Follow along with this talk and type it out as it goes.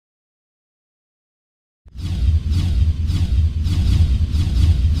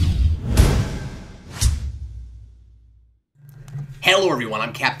Hello everyone,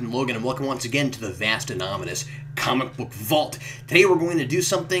 I'm Captain Logan and welcome once again to the vast anonymous comic book vault. Today we're going to do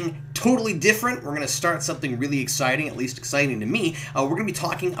something totally different. We're going to start something really exciting, at least exciting to me. We're going to be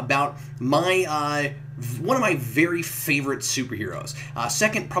talking about my one of my very favorite superheroes.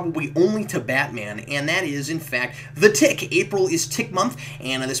 Second probably only to Batman, and that is in fact the Tick. April is Tick month,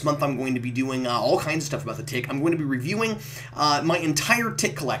 and this month I'm going to be doing all kinds of stuff about the Tick. I'm going to be reviewing my entire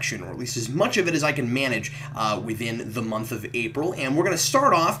Tick collection, or at least as much of it as I can manage within the month of April. And we're going to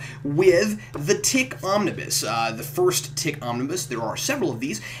start off with the Tick Omnibus, the first Tick Omnibus. There are several of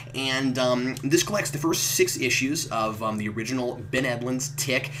these, and this collects the first 6 issues of the original Ben Edlund's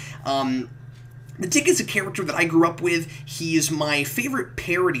Tick. The Tick is a character that I grew up with. He is my favorite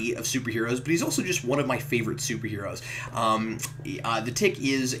parody of superheroes, but he's also just one of my favorite superheroes. The Tick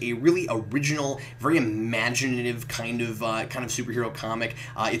is a really original, very imaginative kind of superhero comic.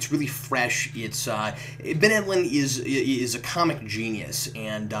 It's really fresh. It's Ben Edlund is a comic genius,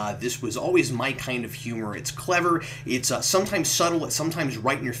 and this was always my kind of humor. It's clever. It's sometimes subtle. It's sometimes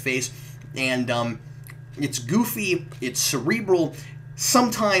right in your face, and it's goofy. It's cerebral.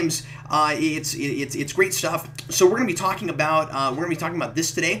 Sometimes it's great stuff. So we're going to be talking about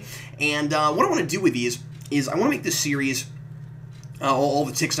this today, and what I want to do with these is I want to make this series all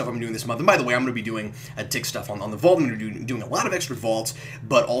the Tick stuff I'm doing this month. And by the way, I'm going to be doing Tick stuff on the vault. I'm going to be doing a lot of extra vaults,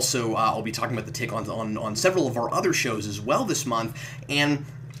 but also I'll be talking about the Tick on several of our other shows as well this month. And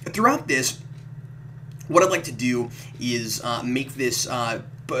throughout this, what I'd like to do is make this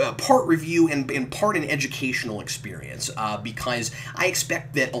part review and part an educational experience, because I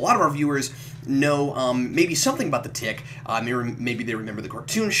expect that a lot of our viewers know maybe something about the Tick. Maybe they remember the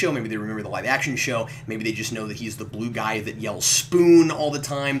cartoon show, maybe they remember the live action show, maybe they just know that he's the blue guy that yells spoon all the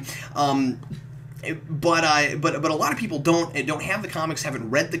time. But a lot of people don't have the comics, haven't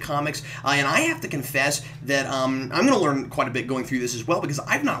read the comics, and I have to confess that I'm going to learn quite a bit going through this as well, because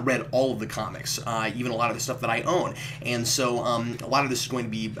I've not read all of the comics, even a lot of the stuff that I own, and so a lot of this is going to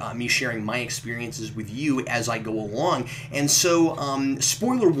be me sharing my experiences with you as I go along. And so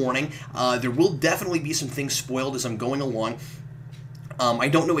spoiler warning, there will definitely be some things spoiled as I'm going along. I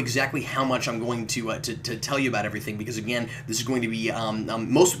don't know exactly how much I'm going to tell you about everything, because again, this is going to be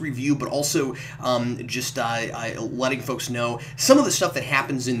most review, but also just letting folks know some of the stuff that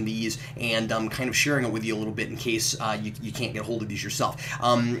happens in these, and kind of sharing it with you a little bit in case you can't get a hold of these yourself.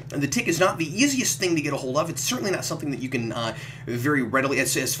 The Tick is not the easiest thing to get a hold of. It's certainly not something that you can very readily,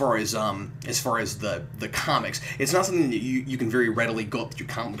 as far as the comics, it's not something that you can very readily go up to your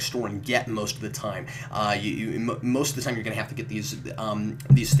comic store and get most of the time. Most of the time, you're going to have to get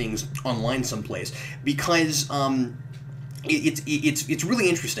these things online someplace, because it's really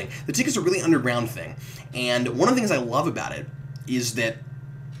interesting. The Tick is a really underground thing, and one of the things I love about it is that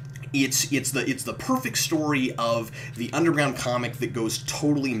it's the perfect story of the underground comic that goes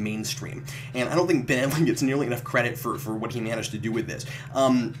totally mainstream. And I don't think Ben Edlund gets nearly enough credit for what he managed to do with this.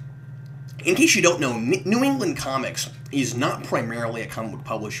 In case you don't know, New England Comics is not primarily a comic book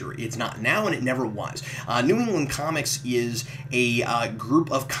publisher. It's not now, and it never was. New England Comics is a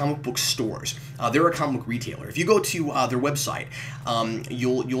group of comic book stores. They're a comic book retailer. If you go to their website,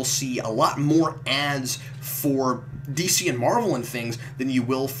 you'll see a lot more ads for DC and Marvel and things than you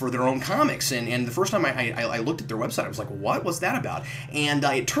will for their own comics. And the first time I looked at their website, I was like, what's that about? And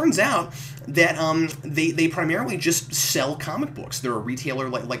it turns out that they primarily just sell comic books. They're a retailer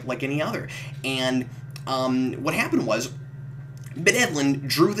like any other. And what happened was, Ben Edlund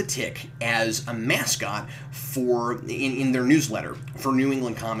drew the Tick as a mascot in their newsletter for New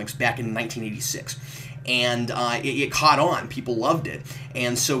England Comics back in 1986. And it caught on. People loved it.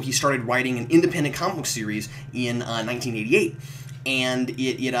 And so he started writing an independent comic book series in 1988. And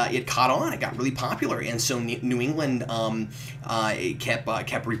it caught on. It got really popular, and so New England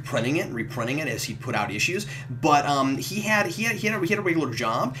kept reprinting it as he put out issues. But he had a regular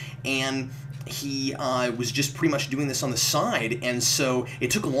job, and he was just pretty much doing this on the side, and so it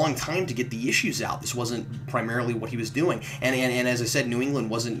took a long time to get the issues out. This wasn't primarily what he was doing, and as I said, New England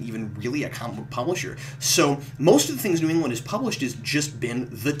wasn't even really a comic book publisher. So most of the things New England has published has just been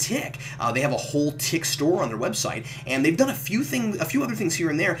the Tick. They have a whole Tick store on their website, and they've done a few other things here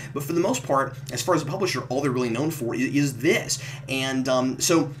and there, but for the most part, as far as a publisher, all they're really known for is this. And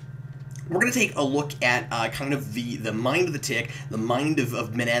so we're going to take a look at kind of the mind of the Tick, the mind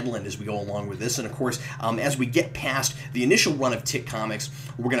of Ben Edlund as we go along with this. And of course, as we get past the initial run of Tick comics,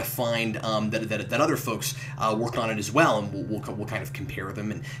 we're going to find that other folks work on it as well, and we'll kind of compare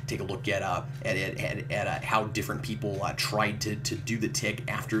them and take a look at how different people tried to do the Tick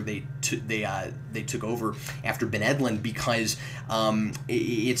after they took over after Ben Edlund, because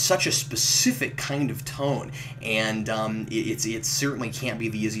it's such a specific kind of tone, and it certainly can't be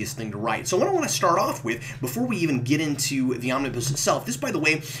the easiest thing to write. So what I want to start off with, before we even get into the omnibus itself, this, by the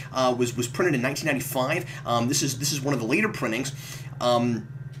way, was printed in 1995. This is one of the later printings.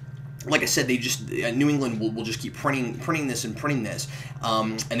 Like I said, they just New England will just keep printing this, and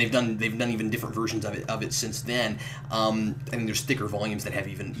they've done even different versions of it since then. I mean, there's thicker volumes that have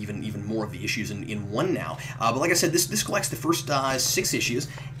even more of the issues in one now. But like I said, this collects the first 6 issues,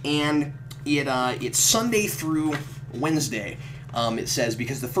 and it's Sunday through Wednesday. It says,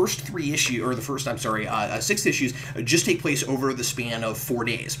 because the first 6 issues just take place over the span of 4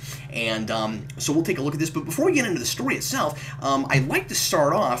 days. And so we'll take a look at this. But before we get into the story itself, I'd like to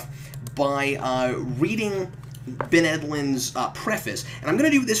start off by reading Ben Edlund's preface, and I'm going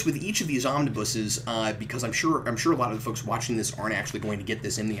to do this with each of these omnibuses because I'm sure a lot of the folks watching this aren't actually going to get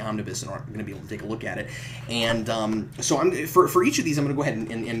this in the omnibus and aren't going to be able to take a look at it. And so for each of these, I'm going to go ahead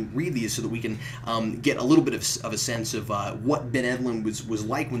and read these so that we can get a little bit of a sense of what Ben Edlund was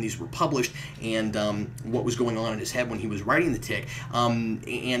like when these were published, and what was going on in his head when he was writing the Tick.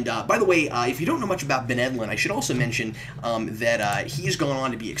 And by the way, if you don't know much about Ben Edlund, I should also mention that he's gone on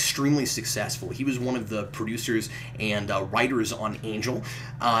to be extremely successful. He was one of the producers and writers on Angel,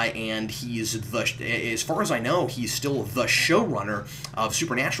 and he's as far as I know, he's still the showrunner of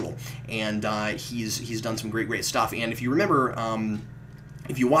Supernatural, and he's done some great stuff. And if you remember,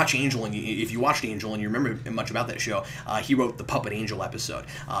 if you watched Angel and you remember much about that show, he wrote the Puppet Angel episode,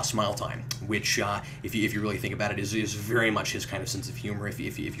 Smile Time, which, if you really think about it, is very much his kind of sense of humor. If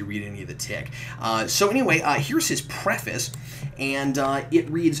you read any of the Tick. So anyway, here's his preface, and it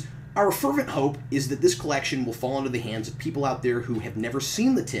reads: "Our fervent hope is that this collection will fall into the hands of people out there who have never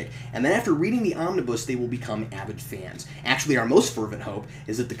seen the Tick, and that after reading the omnibus they will become avid fans. Actually, our most fervent hope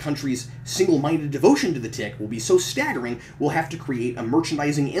is that the country's single-minded devotion to the Tick will be so staggering we'll have to create a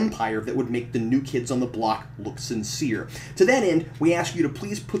merchandising empire that would make the new kids on the block look sincere. To that end, we ask you to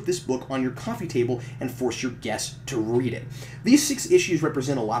please put this book on your coffee table and force your guests to read it." These 6 issues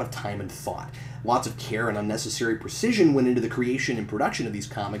represent a lot of time and thought. Lots of care and unnecessary precision went into the creation and production of these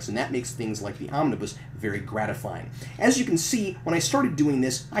comics, and that makes things like the omnibus very gratifying. As you can see, when I started doing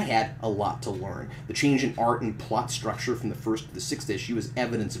this, I had a lot to learn. The change in art and plot structure from the 1st to the 6th issue is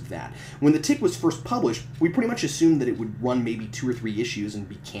evidence of that. When the Tick was first published, we pretty much assumed that it would run maybe 2 or 3 issues and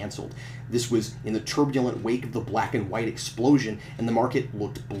be canceled. This was in the turbulent wake of the black and white explosion, and the market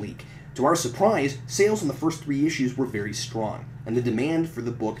looked bleak. To our surprise, sales in the first 3 issues were very strong, and the demand for the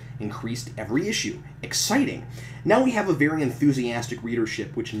book increased every issue. Exciting! Now we have a very enthusiastic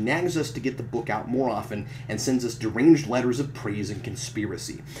readership, which nags us to get the book out more often and sends us deranged letters of praise and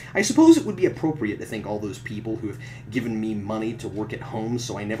conspiracy. I suppose it would be appropriate to thank all those people who have given me money to work at home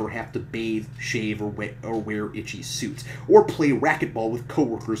so I never have to bathe, shave, or wear itchy suits, or play racquetball with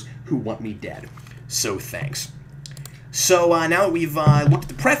coworkers who want me dead. So thanks. So now that we've looked at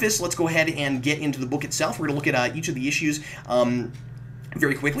the preface, let's go ahead and get into the book itself. We're going to look at each of the issues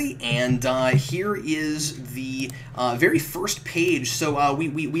very quickly, and here is the very first page. So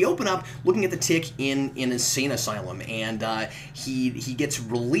we open up looking at the Tick in an insane asylum, and he gets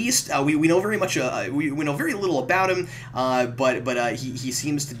released. We know very much. We know very little about him, but he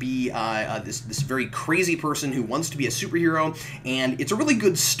seems to be this very crazy person who wants to be a superhero, and it's a really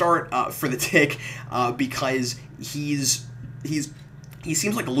good start for the Tick because he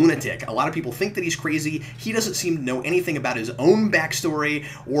seems like a lunatic. A lot of people think that he's crazy. He doesn't seem to know anything about his own backstory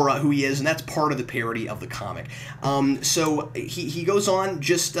or who he is, and that's part of the parody of the comic. So he goes on,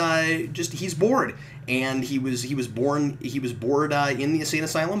 just he's bored. And he was bored in the insane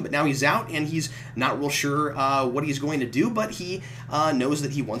asylum, but now he's out, and he's not real sure what he's going to do, but he knows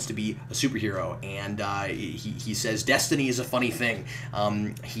that he wants to be a superhero, and he says destiny is a funny thing.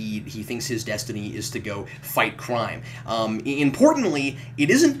 He thinks his destiny is to go fight crime. Importantly, it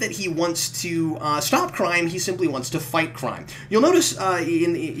isn't that he wants to stop crime, he simply wants to fight crime. You'll notice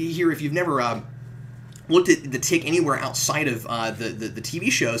here, if you've never looked at the Tick anywhere outside of the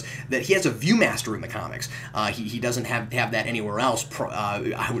TV shows, that he has a Viewmaster in the comics. He doesn't have that anywhere else,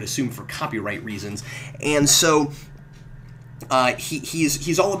 I would assume for copyright reasons. And so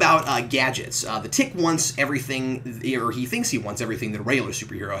he's all about gadgets. The Tick wants everything, or he thinks he wants everything that a regular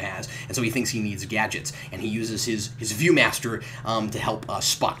superhero has, and so he thinks he needs gadgets, and he uses his Viewmaster to help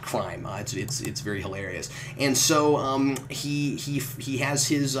spot crime. It's very hilarious, and so he has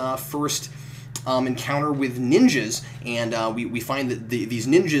his first encounter with ninjas, and we find that these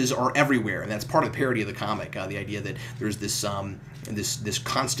ninjas are everywhere, and that's part of the parody of the comic. The idea that there's this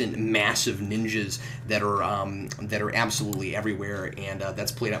constant mass of ninjas that are absolutely everywhere, and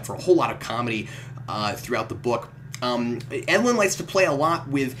that's played up for a whole lot of comedy throughout the book. Edlund likes to play a lot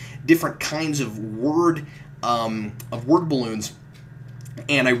with different kinds of word balloons.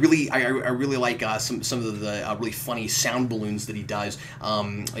 And I really like some of the really funny sound balloons that he does.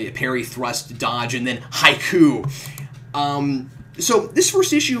 Parry, thrust, dodge, and then haiku. So this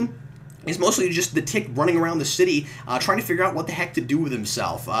first issue is mostly just the Tick running around the city trying to figure out what the heck to do with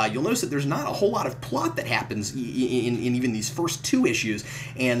himself. You'll notice that there's not a whole lot of plot that happens in even these first two issues,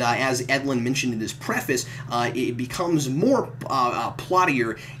 and as Edlund mentioned in his preface, it becomes more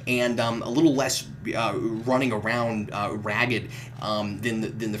plottier and a little less running around ragged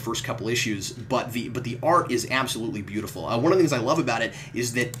than the first couple issues, but the art is absolutely beautiful. One of the things I love about it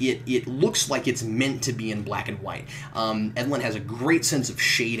is that it looks like it's meant to be in black and white. Edlund has a great sense of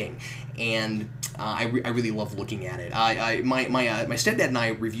shading, and I really love looking at it. My stepdad and I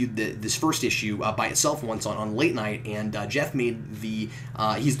reviewed this first issue by itself once on late night, and Jeff made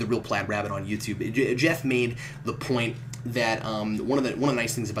he's the Real Plaid Rabbit on YouTube. Jeff made the point that one of the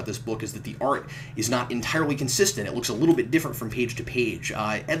nice things about this book is that the art is not entirely consistent. It looks a little bit different from page to page.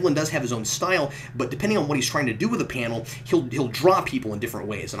 Edlund does have his own style, but depending on what he's trying to do with a panel, he'll draw people in different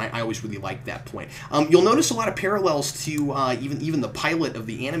ways, and I always really like that point. You'll notice a lot of parallels to even the pilot of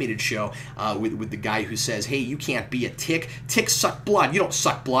the animated show with the guy who says, "Hey, you can't be a Tick. Ticks suck blood. You don't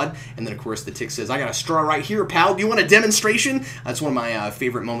suck blood." And then of course the Tick says, "I got a straw right here, pal. Do you want a demonstration?" That's one of my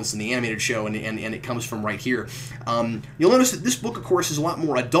favorite moments in the animated show, and it comes from right here. You'll notice that this book, of course, is a lot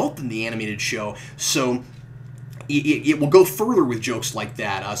more adult than the animated show, so it will go further with jokes like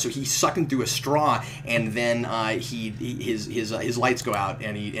that. So he's sucking through a straw, and then his lights go out,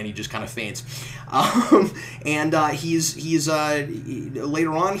 and he just kind of faints. He's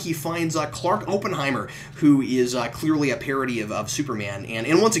later on he finds Clark Oppenheimer, who is clearly a parody of Superman,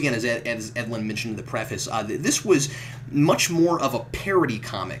 and once again, as Edlund mentioned in the preface, this was much more of a parody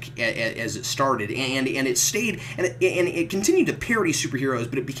comic as it started, and it stayed, and it continued to parody superheroes,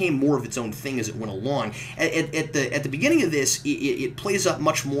 but it became more of its own thing as it went along. At the beginning of this, it plays up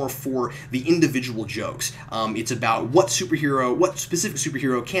much more for the individual jokes. It's about what specific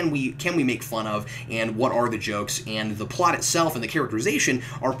superhero can we make fun of, and what are the jokes, and the plot itself and the characterization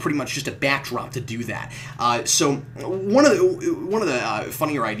are pretty much just a backdrop to do that. So one of the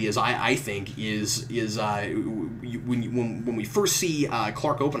funnier ideas I think is when we first see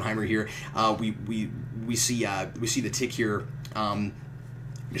Clark Oppenheimer here, we see the Tick here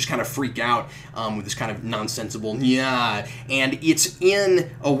just kind of freak out with this kind of nonsensical yeah, and it's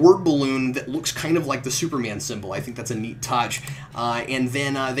in a word balloon that looks kind of like the Superman symbol. I think that's a neat touch. And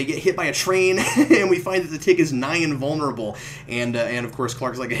then they get hit by a train, and we find that the Tick is nigh invulnerable. And of course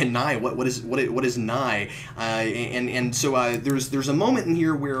Clark's like, hey, nigh, what is nigh? And so there's a moment in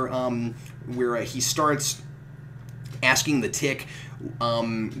here where he starts asking the Tick,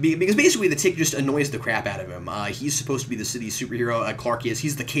 because basically the Tick just annoys the crap out of him. He's supposed to be the city's superhero. Clark is.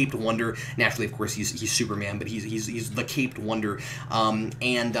 He's the Caped Wonder. Naturally, of course, he's Superman, but he's the Caped Wonder.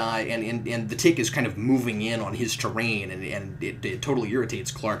 And the Tick is kind of moving in on his terrain, and it totally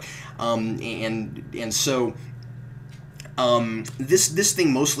irritates Clark. And so this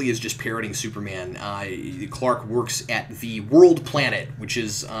thing mostly is just parroting Superman. Clark works at the World Planet, which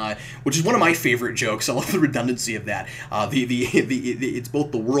is one of my favorite jokes. I love the redundancy of that. It's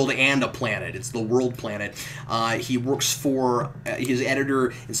both the world and a planet. It's the World Planet. He works for his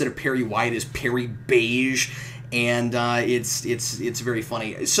editor, instead of Perry White, is Perry Beige. And it's very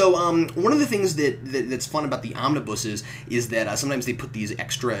funny. So one of the things that's fun about the omnibuses is that sometimes they put these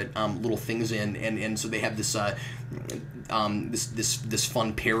extra little things in, and so they have this this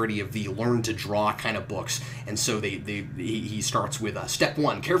fun parody of the learn to draw kind of books. And so he starts with step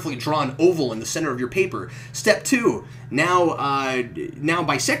 1, carefully draw an oval in the center of your paper. Step 2, now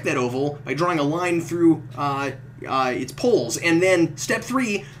bisect that oval by drawing a line through its poles. And then step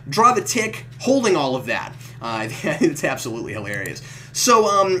 3, draw the Tick holding all of that. It's absolutely hilarious. So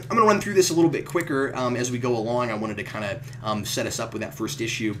I'm going to run through this a little bit quicker as we go along. I wanted to kind of set us up with that first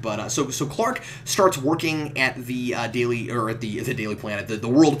issue. But so Clark starts working at the Daily Planet, the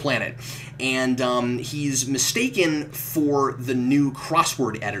World Planet, and he's mistaken for the new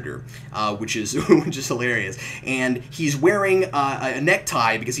crossword editor, which is hilarious. And he's wearing a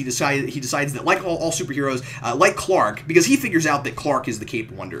necktie because he decides that, like all superheroes, like Clark, because he figures out that Clark is the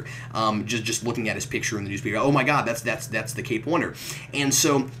Cape Wonder. Just looking at his picture in the newspaper, oh my God, that's the Cape Wonder. And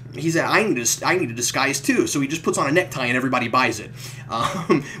so he said, I need a disguise too. So he just puts on a necktie and everybody buys it,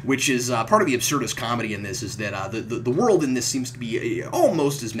 which is part of the absurdist comedy in this, is that the world in this seems to be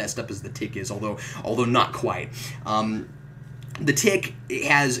almost as messed up as the Tick is, although not quite. The Tick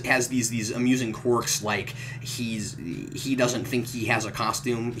has these amusing quirks, like he doesn't think he has a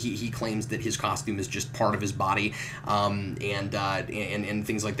costume. He claims that his costume is just part of his body, and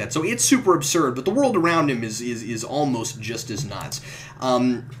things like that. So it's super absurd, but the world around him is almost just as nuts.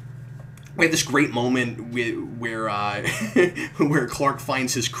 We have this great moment where Clark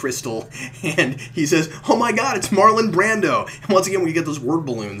finds his crystal, and he says, "Oh my God, it's Marlon Brando!" And once again, we get those word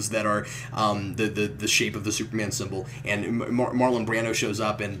balloons that are the shape of the Superman symbol, and Marlon Brando shows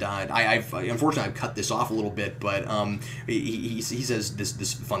up, and unfortunately I've cut this off a little bit, but he says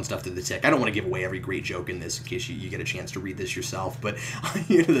this fun stuff to the Tick. I don't want to give away every great joke in this in case you get a chance to read this yourself, but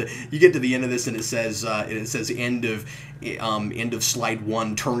you get to the end of this, and it says end of slide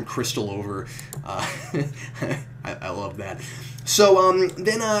 1, turn crystal over. I love that. So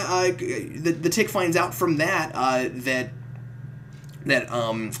then the Tick finds out from that that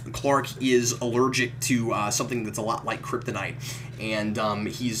Clark is allergic to something that's a lot like kryptonite, and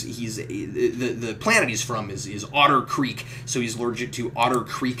the planet he's from is Otter Creek, so he's allergic to otter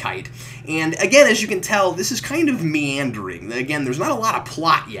creekite. And again, as you can tell, this is kind of meandering. Again, there's not a lot of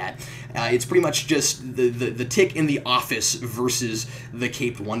plot yet. It's pretty much just the Tick in the office versus the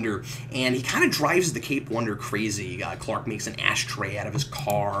Cape Wonder, and he kind of drives the Cape Wonder crazy. Clark makes an ashtray out of his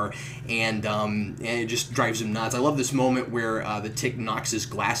car, and it just drives him nuts. I love this moment where the Tick knocks his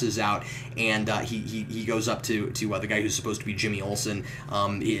glasses out, and he goes up to the guy who's supposed to be Jimmy Olsen.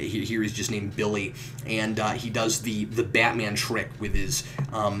 Here he's just named Billy, and he does the Batman trick with his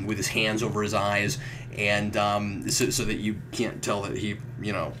hands over his eyes, and so that you can't tell that he's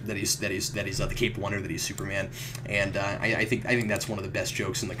the Cape Wonder, that he's Superman, and I think that's one of the best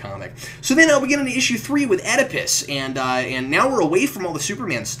jokes in the comic. So then we get into issue 3 with Oedipus, and now we're away from all the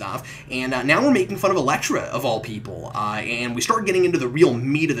Superman stuff, and now we're making fun of Elektra of all people, and we start getting into the real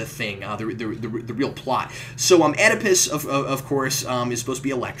meat of the thing, the real plot. So Oedipus, of course, is supposed to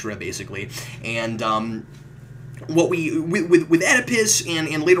be Elektra basically, and what with Oedipus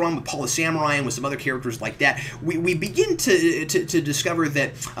and later on with Paul the Samurai and with some other characters like that, we begin to discover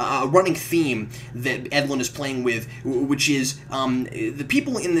that a running theme that Edlund is playing with, which is the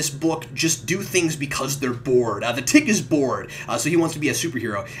people in this book just do things because they're bored. The Tick is bored, so he wants to be a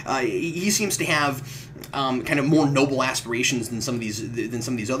superhero. He seems to have kind of more noble aspirations than some of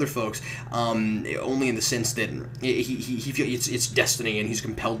these other folks, only in the sense that he feels it's destiny and he's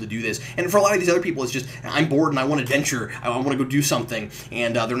compelled to do this. And for a lot of these other people, it's just, I'm bored and I want adventure, I want to go do something,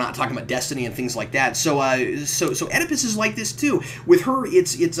 and they're not talking about destiny and things like that. So Oedipus is like this too. With her,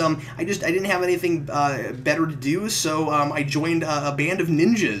 it's I didn't have anything better to do, so I joined a band of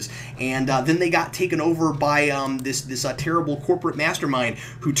ninjas, and then they got taken over by this terrible corporate mastermind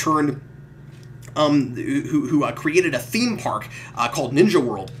who turned. Who created a theme park called Ninja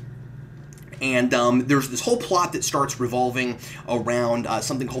World. And there's this whole plot that starts revolving around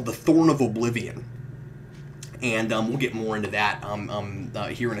something called the Thorn of Oblivion. And we'll get more into that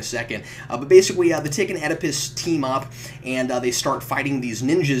here in a second. But basically, the Tick and Oedipus team up, and they start fighting these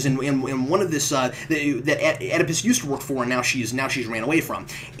ninjas. And one of this that Oedipus used to work for, and now she's ran away from.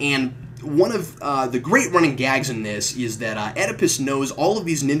 And one of the great running gags in this is that Oedipus knows all of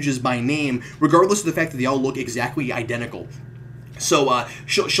these ninjas by name, regardless of the fact that they all look exactly identical. So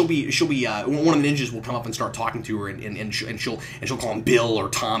she'll be one of the ninjas will come up and start talking to her, and she'll call him Bill or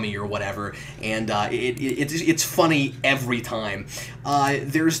Tommy or whatever, and it's funny every time.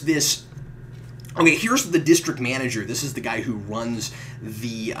 There's this. Okay, here's the district manager. This is the guy who runs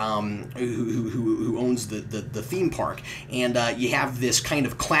the who owns the theme park, and you have this kind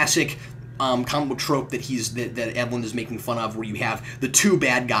of classic comic book trope that Edlund is making fun of, where you have the two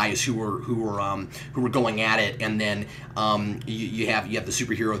bad guys who are going at it, and then you have the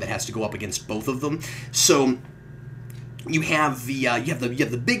superhero that has to go up against both of them. So you have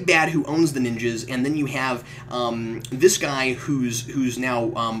the big bad who owns the ninjas, and then you have this guy who's now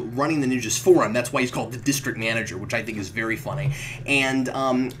running the ninjas for him. That's why he's called the district manager, which I think is very funny.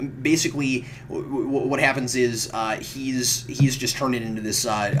 And basically, what happens is he's just turned it into this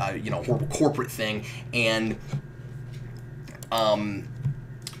horrible corporate thing, and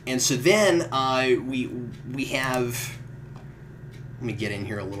so then we have. Let me get in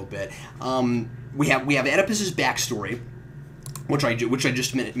here a little bit. We have Oedipus's backstory, which I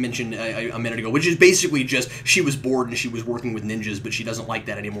just mentioned a minute ago, which is basically just she was bored and she was working with ninjas, but she doesn't like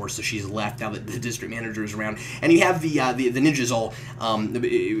that anymore, so she's left now that the district manager is around. And you have the ninjas all,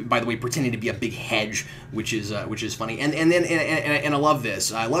 by the way, pretending to be a big hedge, which is funny. And I love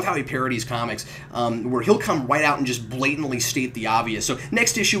this. I love how he parodies comics, where he'll come right out and just blatantly state the obvious. So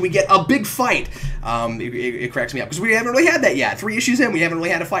next issue we get a big fight. It cracks me up because we haven't really had that yet. 3 issues in, we haven't really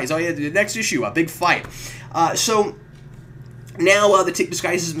had a fight. So the next issue, a big fight. So. Now the Tick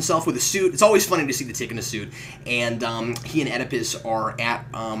disguises himself with a suit. It's always funny to see the Tick in a suit, and he and Oedipus are at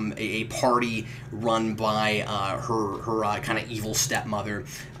a party run by her kind of evil stepmother,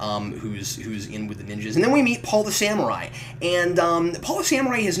 who's in with the ninjas. And then we meet Paul the Samurai, and Paul the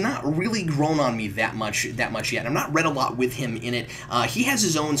Samurai has not really grown on me that much yet. I've not read a lot with him in it. He has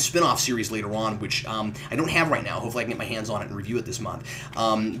his own spin-off series later on, which I don't have right now. Hopefully I can get my hands on it and review it this month.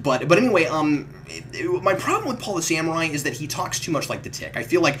 But anyway, my problem with Paul the Samurai is that he talks too much like the Tick. I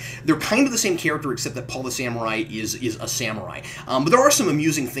feel like they're kind of the same character, except that Paul the Samurai is a samurai. But there are some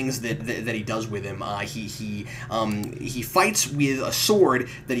amusing things that he does with him. He fights with a sword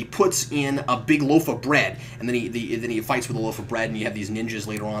that he puts in a big loaf of bread, and then he fights with a loaf of bread. And you have these ninjas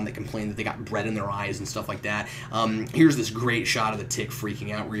later on that complain that they got bread in their eyes and stuff like that. Here's this great shot of the Tick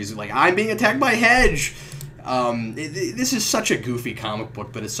freaking out, where he's like, "I'm being attacked by a hedge." This is such a goofy comic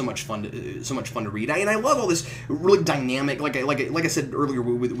book, but it's so much fun to read. And I love all this really dynamic, like I said earlier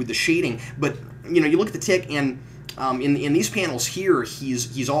with the shading. But you look at the Tick, and in these panels here,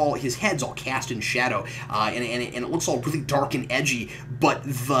 his head's all cast in shadow, and it looks all really dark and edgy. But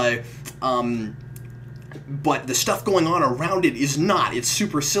the stuff going on around it is not. It's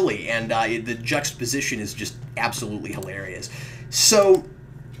super silly, and the juxtaposition is just absolutely hilarious. So.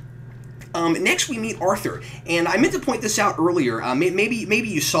 Next we meet Arthur, and I meant to point this out earlier. Maybe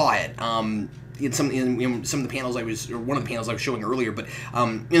you saw it in some of the panels one of the panels I was showing earlier. But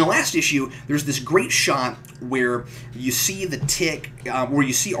in the last issue, there's this great shot where you see the Tick, where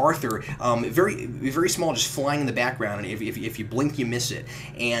you see Arthur, very small, just flying in the background, and if you blink, you miss it.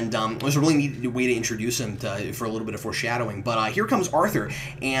 And it was a really neat way to introduce him for a little bit of foreshadowing. But here comes Arthur,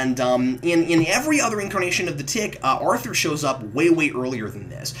 and in every other incarnation of the Tick, Arthur shows up way earlier than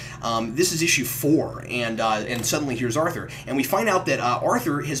this. This is issue 4, and suddenly here's Arthur, and we find out that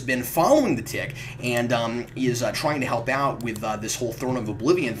Arthur has been following the Tick and is trying to help out with this whole Throne of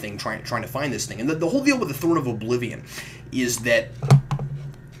Oblivion thing, trying to find this thing. And the whole deal with the Throne of Oblivion is that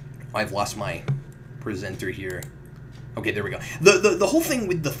I've lost my presenter here. Okay, there we go. The whole thing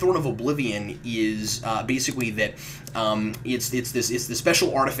with the Throne of Oblivion is basically that it's the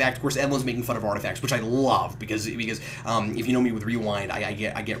special artifact. Of course, Edlund's making fun of artifacts, which I love because if you know me with Rewind, I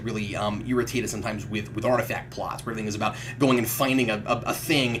get really irritated sometimes with artifact plots, where everything is about going and finding a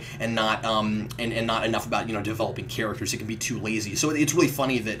thing and not enough about developing characters. It can be too lazy. So it's really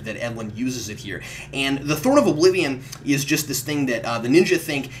funny that Edlund uses it here. And the Throne of Oblivion is just this thing that the ninja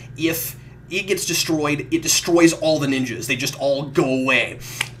think if it gets destroyed, it destroys all the ninjas. They just all go away.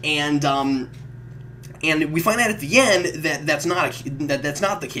 And we find out at the end that that's not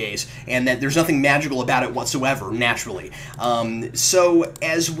the case, and that there's nothing magical about it whatsoever, naturally. So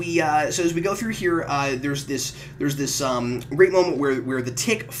as we go through here, there's this great moment where the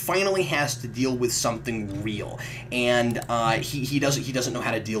Tick finally has to deal with something real, and he doesn't know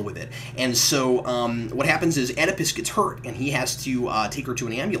how to deal with it. And so what happens is Oedipus gets hurt, and he has to take her to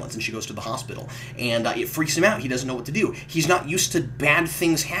an ambulance, and she goes to the hospital, and it freaks him out. He doesn't know what to do. He's not used to bad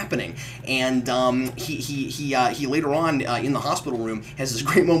things happening, and he later on in the hospital room has this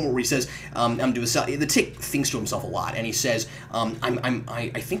great moment where he says, the Tick thinks to himself a lot, and he says,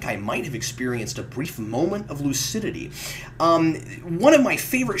 I think I might have experienced a brief moment of lucidity. One of my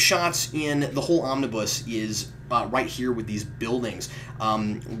favorite shots in the whole omnibus is right here with these buildings,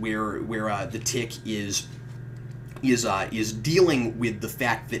 where the Tick is dealing with the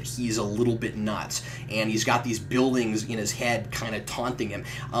fact that he's a little bit nuts, and he's got these buildings in his head kind of taunting him.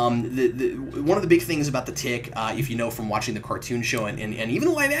 One of the big things about the Tick, if you know from watching the cartoon show and even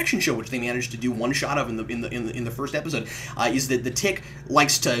the live action show, which they managed to do one shot of in the first episode, is that the Tick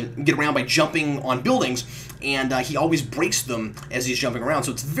likes to get around by jumping on buildings, and he always breaks them as he's jumping around.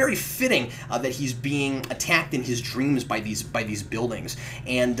 So it's very fitting that he's being attacked in his dreams by these buildings.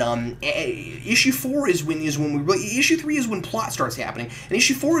 And issue 4 issue 3 is when plot starts happening, and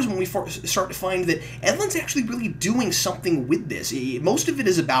issue 4 is when we start to find that Edlund's actually really doing something with this. Most of it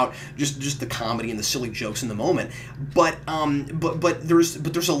is about just the comedy and the silly jokes in the moment, but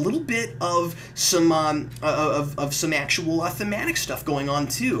there's a little bit of some actual thematic stuff going on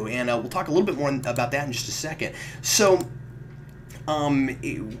too, and we'll talk a little bit more about that in just a second. So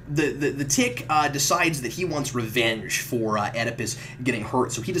the Tick decides that he wants revenge for Oedipus getting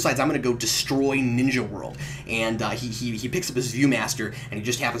hurt, so he decides, I'm going to go destroy Ninja World, and he picks up his Viewmaster, and he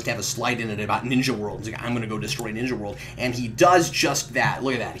just happens to have a slide in it about Ninja World. He's like, I'm going to go destroy Ninja World, and he does just that.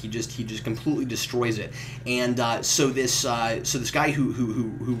 Look at that. He just completely destroys it. And so this guy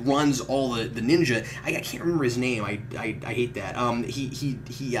who runs all the ninja, I can't remember his name. I hate that.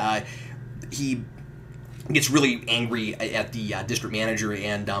 He gets really angry at the district manager,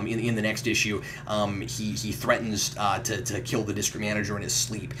 and in the next issue, he threatens to kill the district manager in his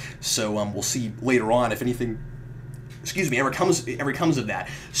sleep. So we'll see later on if anything, ever comes of that.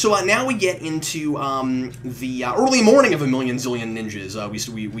 So now we get into the early morning of A Million Zillion Ninjas.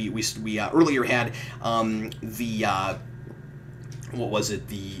 We earlier had what was it,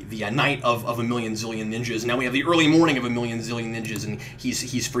 the night of A Million Zillion Ninjas. Now we have the early morning of A Million Zillion Ninjas, and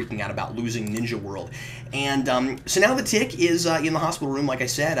he's freaking out about losing Ninja World. And so now the Tick is in the hospital room, like I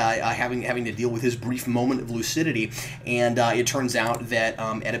said, having to deal with his brief moment of lucidity, and it turns out that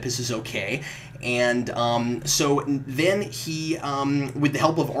Oedipus is okay. And so then he, with the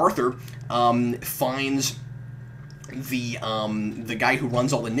help of Arthur, finds the guy who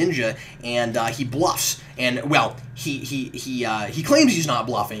runs all the ninja, and he bluffs. And well, he claims he's not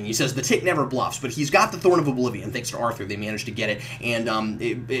bluffing. He says the Tick never bluffs, but he's got the Thorn of Oblivion. Thanks to Arthur, they managed to get it. And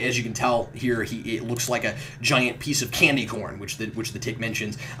as you can tell here, it looks like a giant piece of candy corn, which the Tick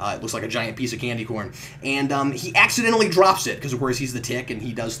mentions. It looks like a giant piece of candy corn, and he accidentally drops it because, of course, he's the Tick, and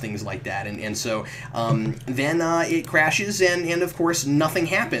he does things like that. And so then it crashes, and of course nothing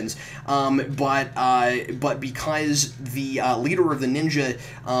happens. But because the leader of the ninja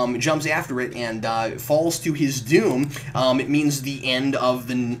jumps after it and falls to his doom, it means the end of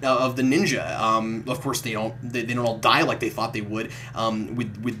the ninja. Of course, they don't all die like they thought they would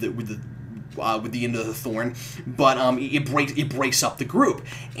with the end of the thorn, but it breaks up the group,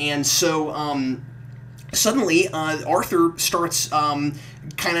 and so suddenly Arthur starts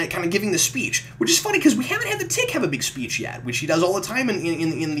kind of giving the speech, which is funny because we haven't had the Tick have a big speech yet, which he does all the time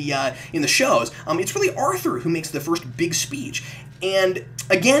in the shows. It's really Arthur who makes the first big speech. And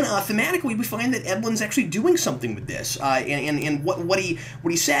again, thematically, we find that Edlund's actually doing something with this. And what he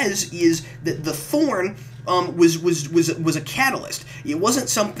says is that the thorn was a catalyst. It wasn't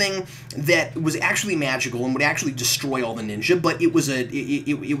something that was actually magical and would actually destroy all the ninja, but it was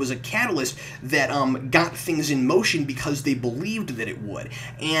a catalyst that got things in motion because they believed that it would.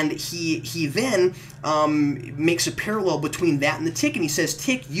 And he then makes a parallel between that and the Tick, and he says,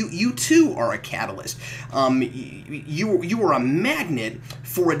 Tick, you too are a catalyst. You are a magnet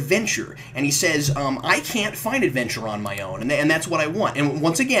for adventure. And he says, I can't find adventure on my own, and that's what I want. And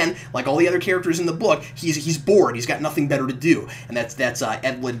once again, like all the other characters in the book, he's bored. He's got nothing better to do, and that's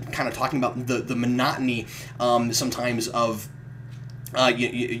Edlund kind of talking about the monotony sometimes of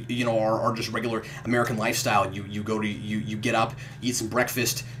our just regular American lifestyle. You get up, eat some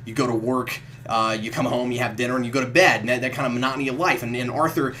breakfast, you go to work, you come home, you have dinner, and you go to bed. And that kind of monotony of life. And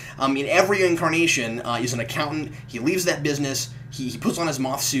Arthur, in every incarnation, is an accountant. He leaves that business. He puts on his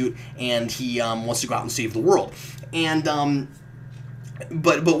moth suit, and he wants to go out and save the world. And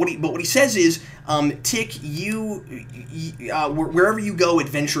but what he says is, Tick, wherever you go,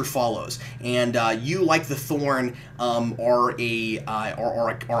 adventure follows, and you, like the thorn, are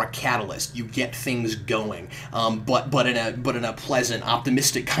a catalyst. You get things going, but in a pleasant,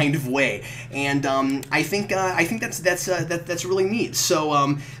 optimistic kind of way. And I think that's really neat.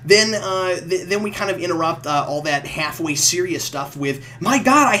 So then we kind of interrupt all that halfway serious stuff with, my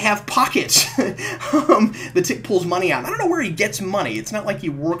God, I have pockets. The Tick pulls money out. I don't know where he gets money. It's not like he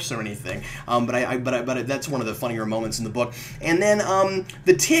works or anything. But that's one of the funnier moments in the book. And then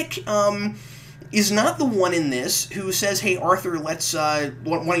the Tick is not the one in this who says, "Hey Arthur, let's why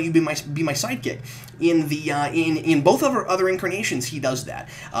don't you be my sidekick?" In both other incarnations, he does that.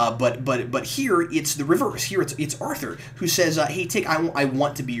 But here it's the reverse. Here it's Arthur who says, "Hey Tick, I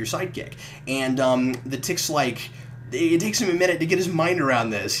want to be your sidekick." And the Tick's like, it takes him a minute to get his mind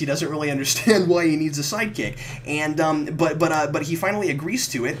around this. He doesn't really understand why he needs a sidekick, and but he finally agrees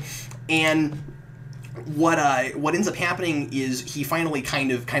to it. And what ends up happening is he finally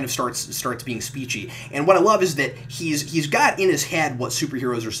kind of starts being speechy. And what I love is that he's got in his head what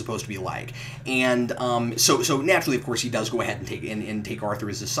superheroes are supposed to be like, and so naturally, of course, he does go ahead and take Arthur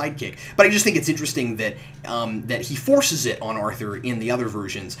as his sidekick. But I just think it's interesting that that he forces it on Arthur in the other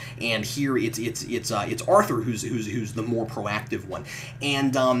versions, and here it's Arthur who's the more proactive one.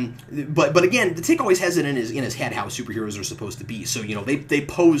 And but again, the Tick always has it in his head how superheroes are supposed to be. So they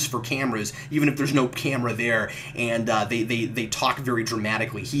pose for cameras even if there's no camera there, and they talk very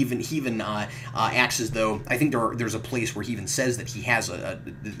dramatically. He even acts as though, I think there's a place where he even says that he has a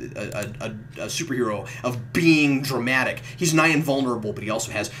superhero of being dramatic. He's nigh invulnerable, but he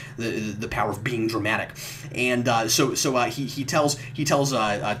also has the power of being dramatic. And so he tells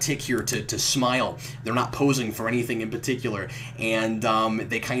Tick here to smile. They're not posing for anything in particular, and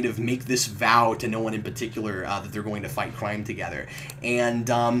they kind of make this vow to no one in particular that they're going to fight crime together. And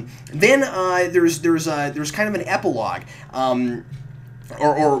then there's kind of an epilogue.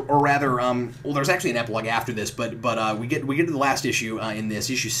 Or rather, well, there's actually an epilogue after this, but we get to the last issue in this,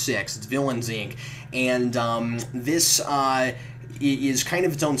 issue 6. It's Villains Inc., and this is kind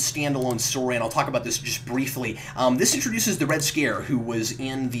of its own standalone story, and I'll talk about this just briefly. This introduces the Red Scare, who was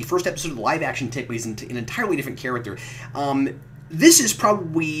in the first episode of the live-action Tick, but he's an entirely different character. This is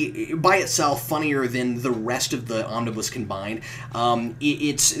probably, by itself, funnier than the rest of the omnibus combined.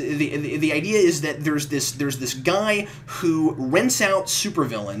 It's the idea is that there's this guy who rents out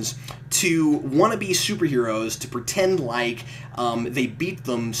supervillains to wannabe superheroes to pretend like they beat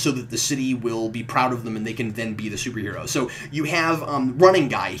them so that the city will be proud of them and they can then be the superhero. So you have Running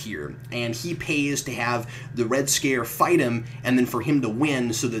Guy here, and he pays to have the Red Scare fight him and then for him to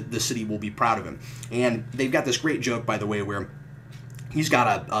win so that the city will be proud of him. And they've got this great joke, by the way, where he's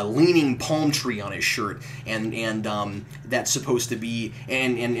got a leaning palm tree on his shirt, and that's supposed to be,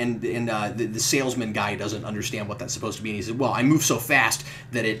 and the salesman guy doesn't understand what that's supposed to be, and he said, well, I move so fast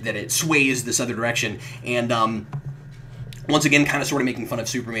that it sways this other direction. And once again, kind of sort of making fun of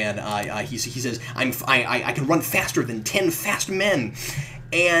Superman, he says, I can run faster than 10 fast men.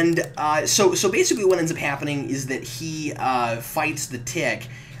 And so basically what ends up happening is that he fights the Tick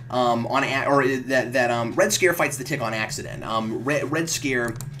Red Scare fights the Tick on accident. Red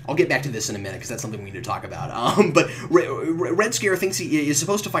Scare, I'll get back to this in a minute because that's something we need to talk about. But Red Scare thinks he is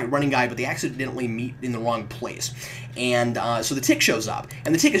supposed to fight Running Guy, but they accidentally meet in the wrong place. And so the Tick shows up,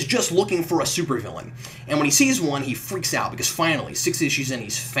 and the Tick is just looking for a supervillain. And when he sees one, he freaks out because finally, 6 issues in,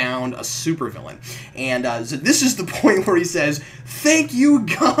 he's found a supervillain. And so this is the point where he says, "Thank you,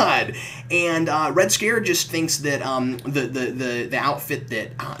 God." And Red Scare just thinks that the outfit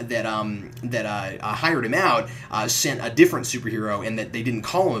that hired him out sent a different superhero, and that they didn't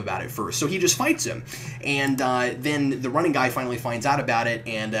call him about it first. So he just fights him, and then the Running Guy finally finds out about it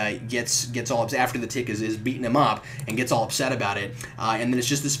and gets all upset after the Tick is beating him up and gets all upset about it. And then it's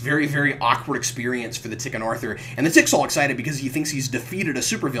just this very, very awkward experience for the Tick and Arthur. And the Tick's all excited because he thinks he's defeated a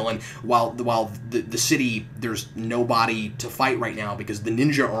supervillain, while the city, there's nobody to fight right now because the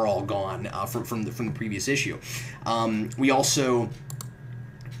ninja are all gone from the previous issue. We also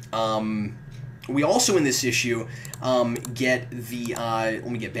in this issue get the let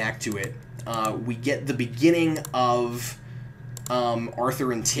me get back to it. We get the beginning of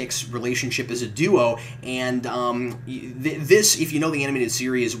Arthur and Tick's relationship as a duo, and this, if you know the animated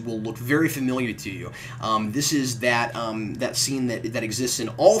series, will look very familiar to you. This is that scene that exists in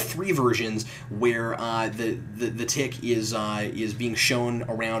all 3 versions, where the Tick is being shown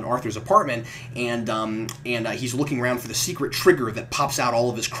around Arthur's apartment, and he's looking around for the secret trigger that pops out all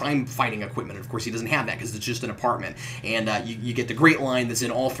of his crime fighting equipment. And of course, he doesn't have that because it's just an apartment. And you get the great line that's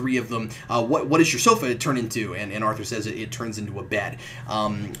in all 3 of them. What does your sofa turn into? And Arthur says it turns into a bed.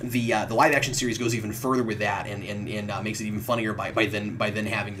 The live action series goes even further with that, and makes it even funnier by then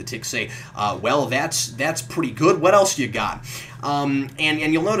having the Tick say, well, that's pretty good. What else you got?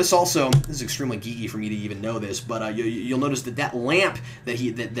 And you'll notice also, this is extremely geeky for me to even know this, but you'll notice that lamp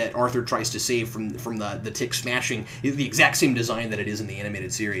that Arthur tries to save from the Tick smashing is the exact same design that it is in the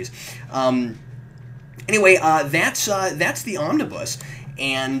animated series. Anyway, that's the omnibus.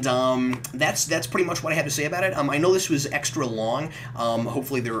 And that's pretty much what I had to say about it. I know this was extra long.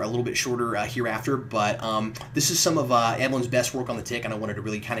 Hopefully they're a little bit shorter hereafter, but this is some of Edlund's best work on the Tick, and I wanted to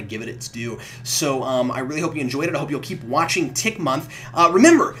really kind of give it its due. So I really hope you enjoyed it. I hope you'll keep watching Tick Month.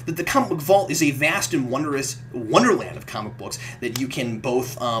 Remember that the Comic Book Vault is a vast and wondrous wonderland of comic books that you can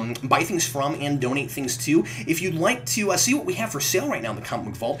both buy things from and donate things to. If you'd like to see what we have for sale right now in the Comic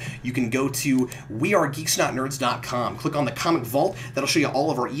Book Vault, you can go to wearegeeksnotnerds.com. Click on the Comic Vault. That'll show you show you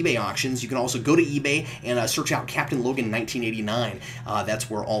all of our eBay auctions. You can also go to eBay and search out Captain Logan 1989. That's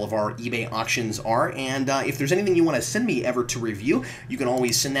where all of our eBay auctions are. And if there's anything you want to send me ever to review, you can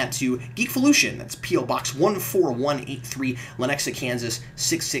always send that to Geekvolution. That's P.O. Box 14183, Lenexa, Kansas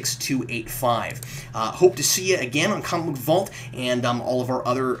 66285. Hope to see you again on Comic Book Vault and all of our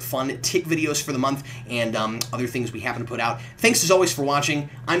other fun Tick videos for the month and other things we happen to put out. Thanks as always for watching.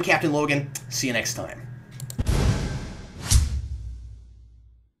 I'm Captain Logan. See you next time.